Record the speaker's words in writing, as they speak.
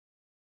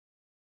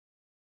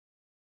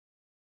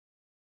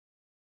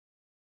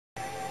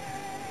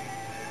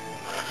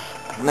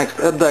Next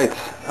update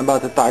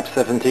about the Type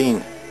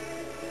 17.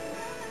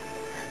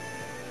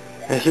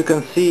 As you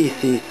can see,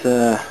 she's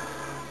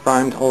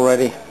primed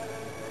already.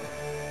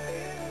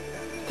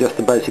 Just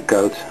the basic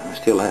code. I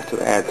still have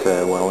to add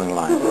welding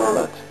lines,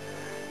 but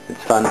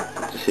it's fun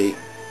to see.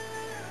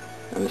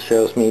 And it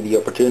shows me the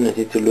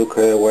opportunity to look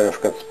where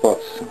I've got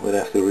spots where I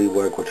have to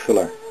rework with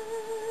filler.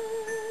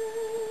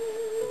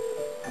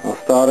 I'll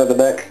start at the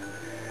back.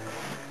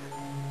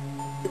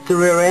 It's the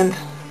rear end.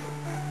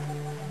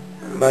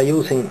 By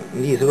using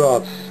these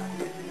rods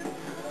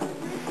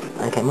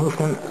I can move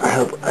them. I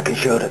hope I can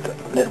show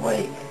that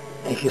way.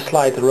 If you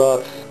slide the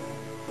rods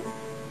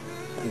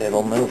they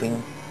will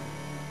moving.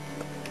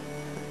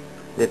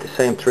 Did the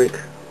same trick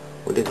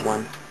with this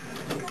one,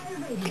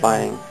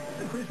 sliding.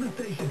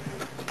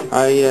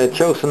 I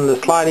chosen the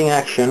sliding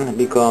action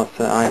because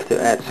I have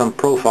to add some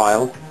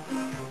profile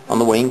on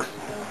the wings.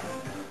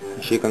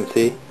 As you can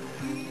see,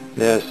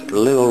 there's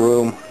little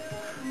room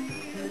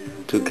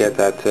to get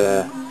that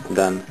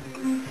done.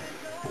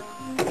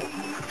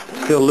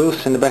 Still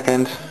loose in the back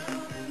end.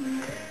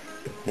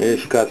 Here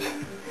you've got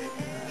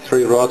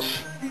 3 rods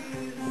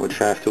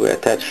which I have to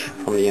attach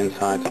from the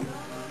inside.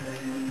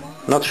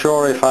 Not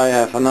sure if I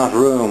have enough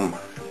room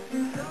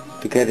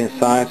to get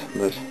inside,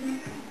 but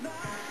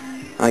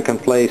I can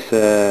place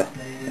a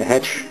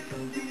hatch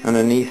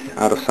underneath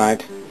out of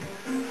sight.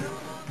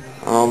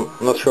 I'm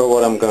not sure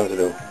what I'm going to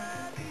do.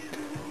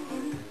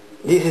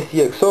 This is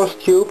the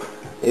exhaust tube.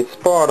 It's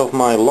part of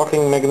my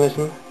locking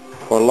mechanism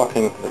for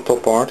locking the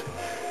top part.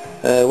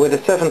 With the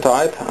 7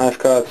 type I've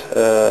got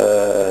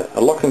a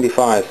locking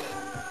device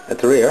at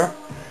the rear,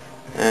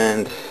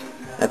 and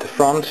at the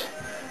front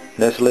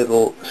there's a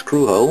little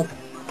screw hole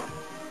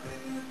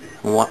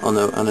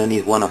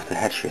underneath one of the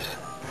hatches,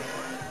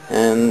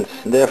 and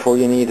therefore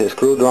you need a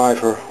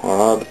screwdriver or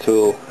other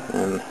tool,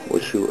 and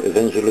which you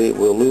eventually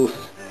will lose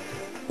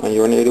when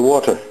you're near the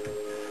water.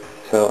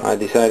 So I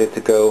decided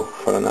to go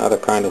for another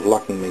kind of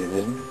locking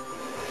mechanism.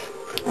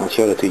 I'll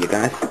show that to you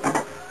guys.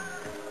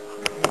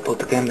 Put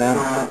the cam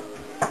down.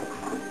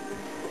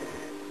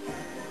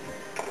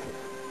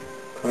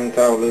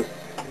 Conningtower loose.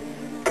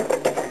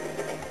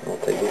 I'll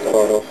take this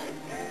part off.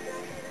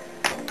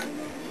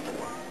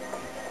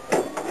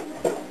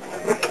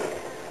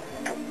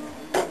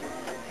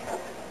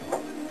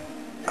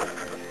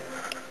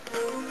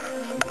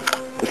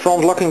 The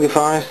front locking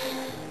device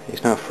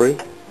is now free.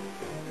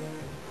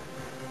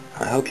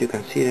 I hope you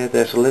can see that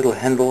there's a little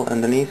handle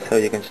underneath so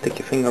you can stick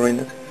your finger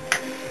in it.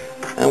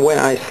 And when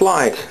I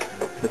slide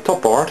the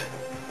top part,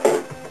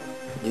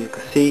 you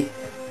can see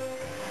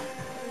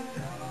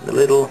the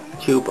little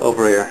tube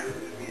over here.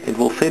 It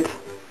will fit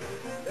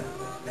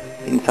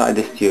inside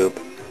this tube.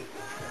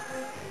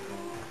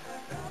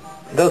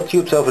 Those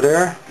tubes over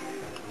there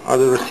are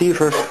the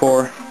receivers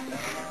for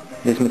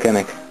this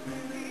mechanic.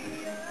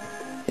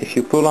 If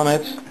you pull on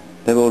it,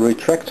 they will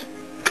retract.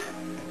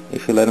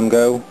 If you let them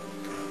go,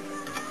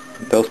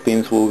 those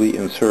pins will be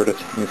inserted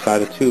inside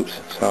the tubes.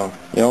 So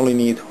you only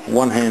need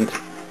one hand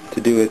to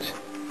do it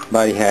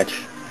by the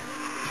hatch.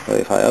 So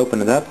if I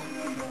open it up,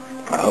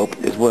 I hope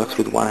this works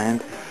with one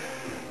hand.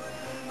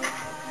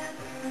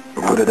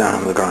 Put it down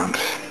on the ground.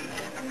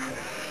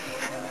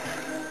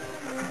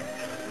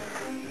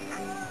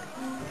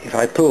 If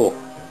I pull,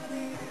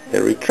 they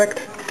retract.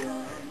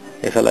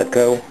 If I let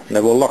go,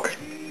 they will lock.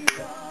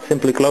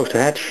 Simply close the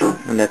hatch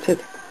and that's it.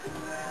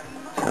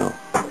 So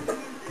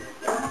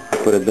I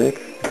put it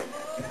back.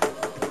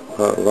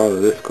 Rather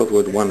difficult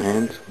with one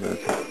hand, but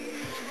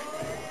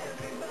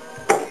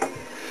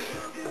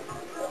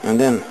and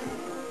then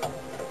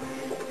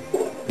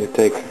you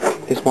take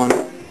this one,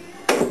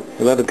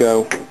 you let it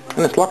go, and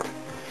it's locked.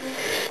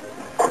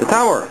 The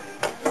tower,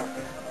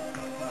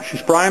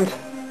 she's primed.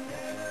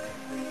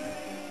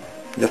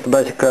 Just the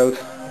basic code.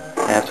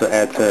 I have to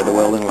add the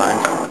welding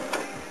lines.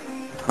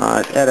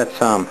 I've added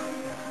some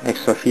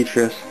extra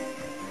features,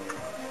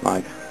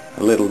 like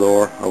a little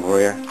door over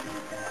here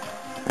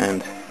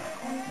and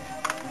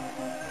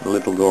a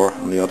little door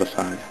on the other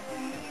side.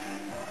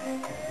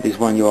 This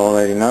one you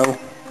already know,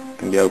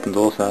 can be opened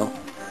also.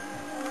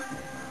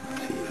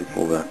 Let's see if it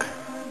will work.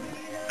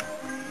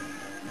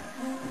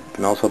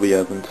 Can also be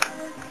opened.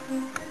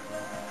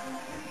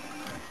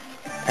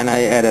 And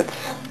I added,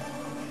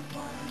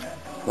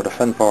 for the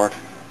fun part,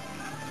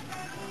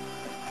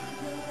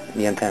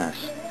 the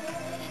antennas.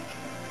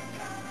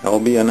 There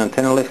will be an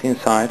antenna lift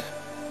inside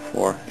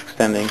for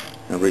extending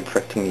and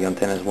retracting the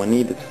antennas when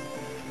needed.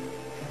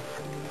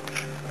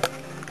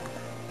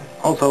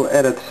 Also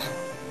added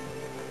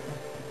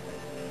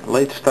a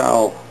late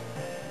style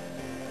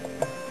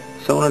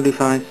sonar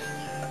device.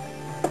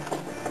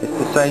 It's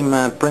the same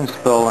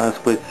principle as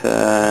with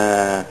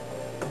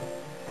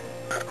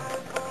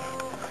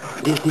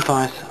this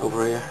device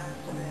over here.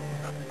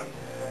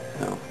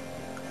 So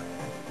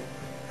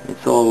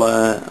it's all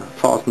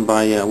fastened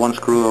by one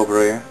screw over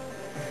here.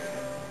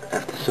 I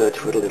have to search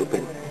for the little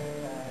pin.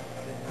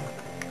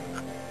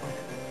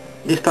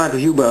 This type of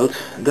U-boat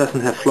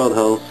doesn't have float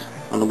holes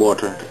on the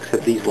water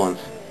except these ones,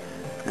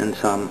 and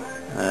some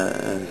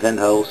vent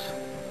holes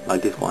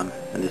like this one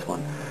and this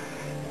one.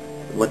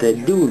 What they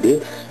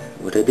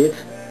did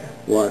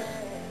was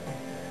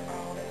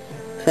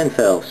sand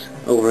cells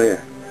over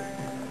here.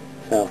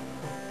 So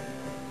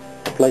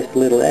I placed a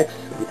little X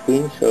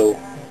between, so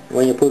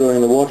when you put her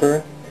in the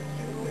water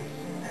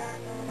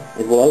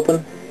it will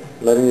open,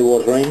 letting the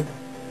water in,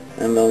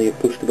 and then you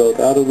push the boat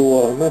out of the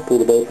water, pull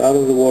the boat out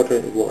of the water,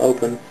 it will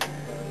open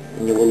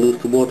and you will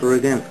lose the water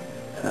again.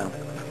 So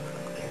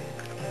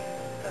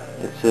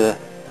it's a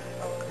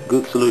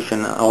good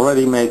solution. I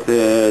already made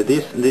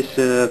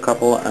this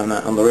couple, and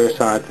on the rear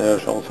side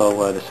there's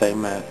also the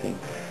same thing.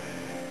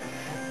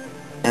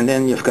 And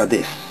then you've got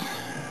this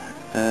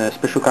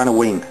special kind of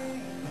wing.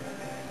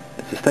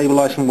 It's a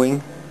stabilizing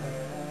wing.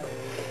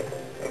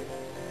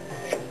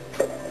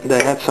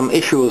 They had some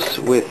issues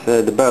with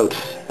the boat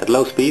at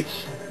low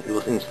speeds. It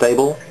was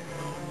unstable,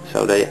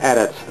 so they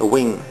added a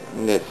wing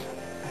that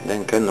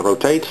then can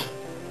rotate.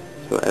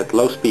 So at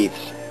low speeds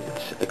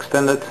it's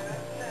extended,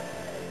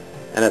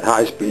 and at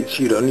high speeds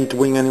you don't need the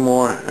wing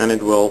anymore and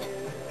it will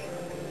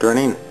turn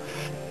in.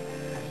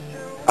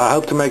 I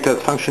hope to make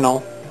that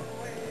functional,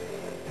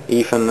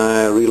 even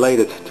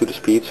related to the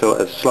speed. So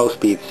at slow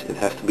speeds it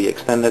has to be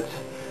extended,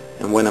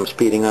 and when I'm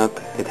speeding up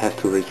it has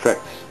to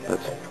retract. But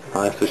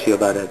I'll have to see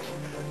about that.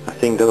 I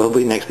think that will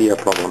be next year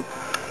problem.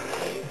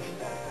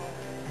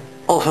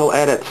 Also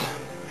added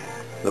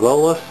the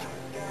bowlers,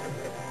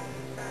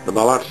 the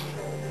bollards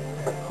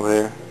over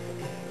here.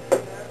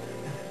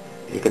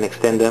 You can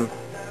extend them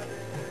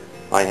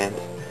by hand.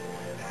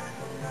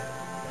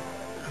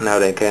 Now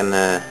they can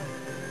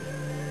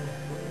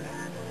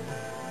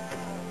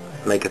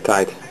make it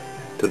tight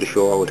to the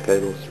shore with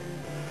cables,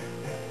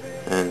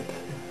 and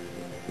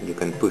you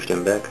can push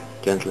them back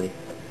gently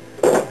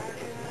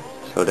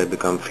so they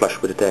become flush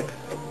with the deck,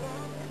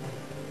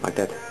 like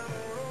that.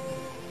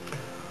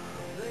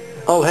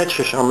 All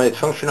hatches are made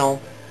functional.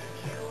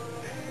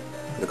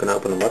 You can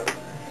open them up.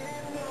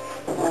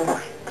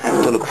 I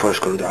have to look for a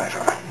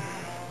screwdriver.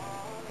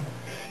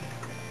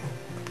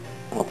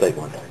 I'll take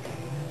one.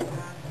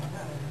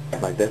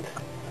 Like that.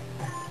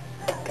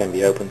 Can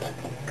be opened.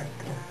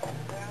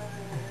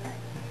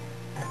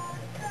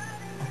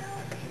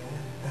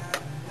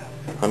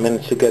 I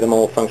managed to get them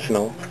all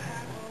functional.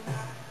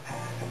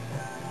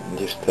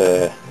 Just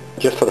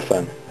for the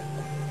fun.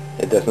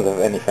 It doesn't have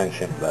any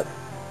function, but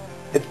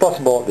it's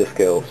possible at this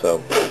scale,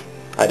 so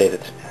I did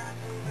it.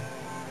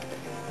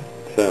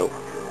 So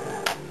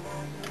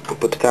I'll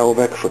put the towel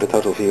back for the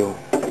total view.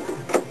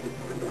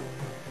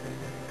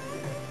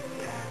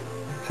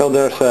 So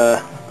there's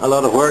a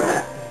lot of work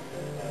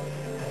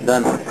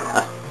done.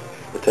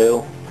 The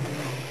tail.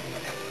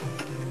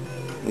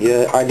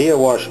 The idea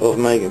was of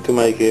to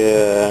make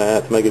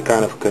a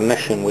kind of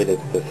connection with it,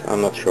 but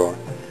I'm not sure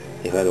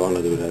if I want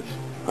to do that.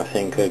 I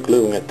think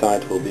gluing it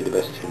tight will be the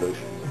best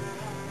solution.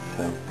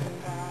 So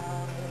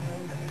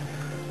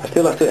I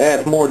still have to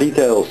add more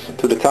details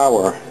to the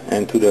tower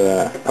and to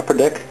the upper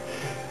deck,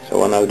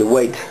 so I know the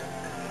weight,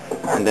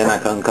 and then I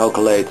can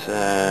calculate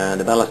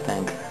the ballast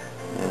tank.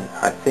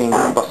 I think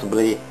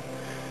possibly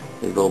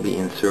it will be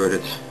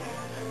inserted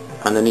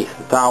underneath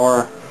the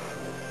tower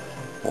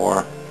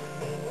or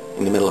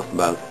in the middle of the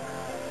boat.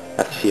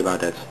 I have to see about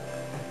that.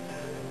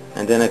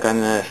 And then I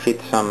can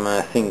fit some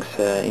things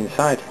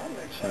inside.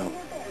 So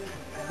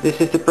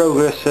this is the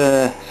progress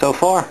so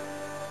far.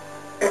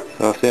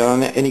 So if there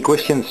are any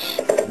questions,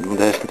 don't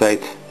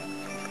hesitate,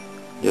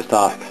 just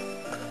ask.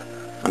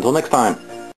 Until next time.